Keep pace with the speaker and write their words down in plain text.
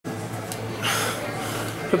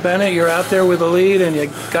to Bennett. You're out there with the lead, and you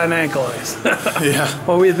got an ankle ice. Yeah.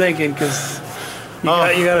 What were you thinking? Because you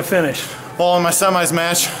got to finish. Well, in my semis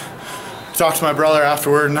match, I talked to my brother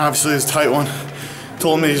afterward, and obviously it was a tight one.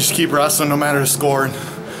 Told me to just keep wrestling no matter the score, and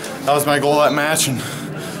that was my goal that match, and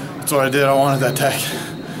that's what I did. I wanted that tech.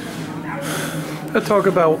 Talk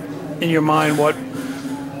about, in your mind, what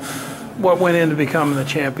went into becoming the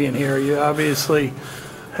champion here. You obviously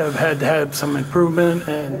have had to have some improvement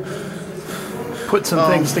and put some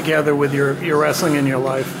things together with your wrestling in your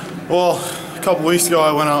life. Well, a couple weeks ago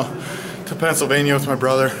I went out to Pennsylvania with my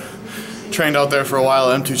brother. Trained out there for a while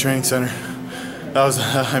at M2 Training Center. That was,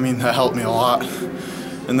 that helped me a lot.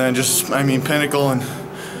 And then just, Pinnacle and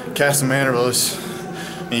Castle Manderville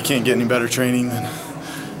you can't get any better training than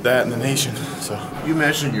that in the nation. So. You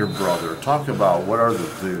mentioned your brother. Talk about what are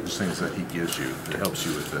the things that he gives you that helps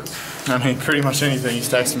you with this? Pretty much anything. He's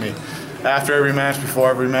texting me after every match, before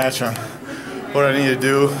every match on what I need to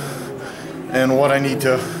do and what I need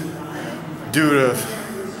to do to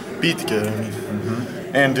beat the kid.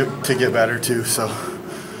 And to get better too. So,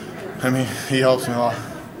 he helps me a lot.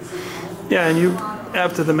 Yeah, and you,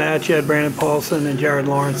 after the match, you had Brandon Paulson and Jared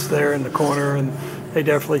Lawrence there in the corner, and they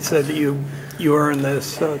definitely said that you earned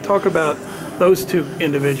this. Talk about those two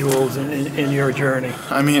individuals in your journey.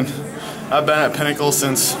 I've been at Pinnacle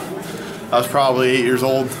since I was probably 8 years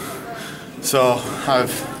old, so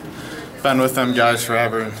I've been with them guys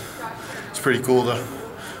forever, and it's pretty cool to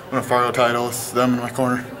win a Fargo title with them in my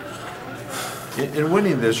corner. In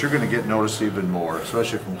winning this, you're going to get noticed even more,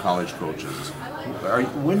 especially from college coaches.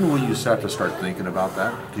 When will you start thinking about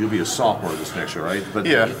that? You'll be a sophomore this next year, right? But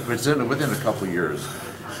yeah. Within a couple of years.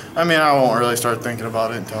 I won't really start thinking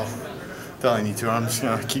about it until I need to. I'm just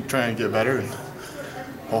going to keep trying to get better, and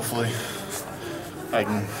hopefully I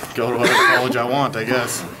can go to whatever college I want, I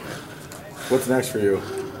guess. What's next for you?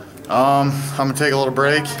 I'm going to take a little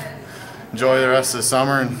break, enjoy the rest of the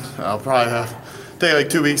summer, and I'll probably take like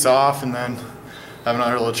 2 weeks off and then have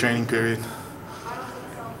another little training period.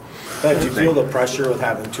 Ben, do you feel the pressure with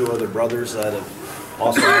having two other brothers that have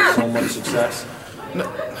also had so much success?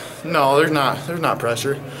 No, there's not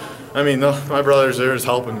pressure. My brother's there is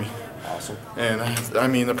helping me. Awesome. And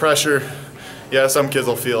the pressure, yeah, some kids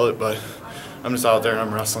will feel it, but I'm just out there and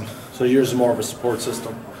I'm wrestling. So yours is more of a support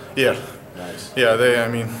system? Yeah. Nice. Yeah, they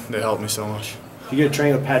help me so much. You get to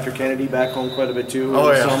train with Patrick Kennedy back home quite a bit too in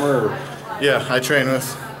the summer? Or? Yeah, I train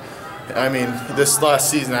with, this last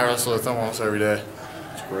season I wrestled with him almost every day.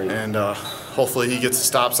 That's great. And hopefully he gets a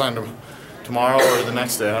stop sign tomorrow or the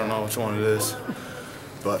next day. I don't know which one it is.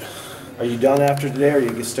 But. Are you done after today, or are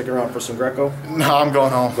you sticking around for some Greco? No, I'm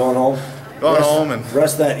going home. Going home? Going home and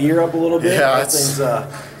rest that ear up a little bit? Yeah, it's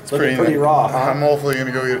looking pretty raw, huh? I'm hopefully going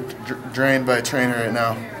to go get drained by a trainer right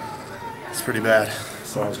now. It's pretty bad.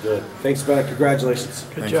 Sounds good. Thanks, Ben. Congratulations.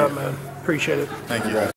 Good job, man. Appreciate it. Thank you.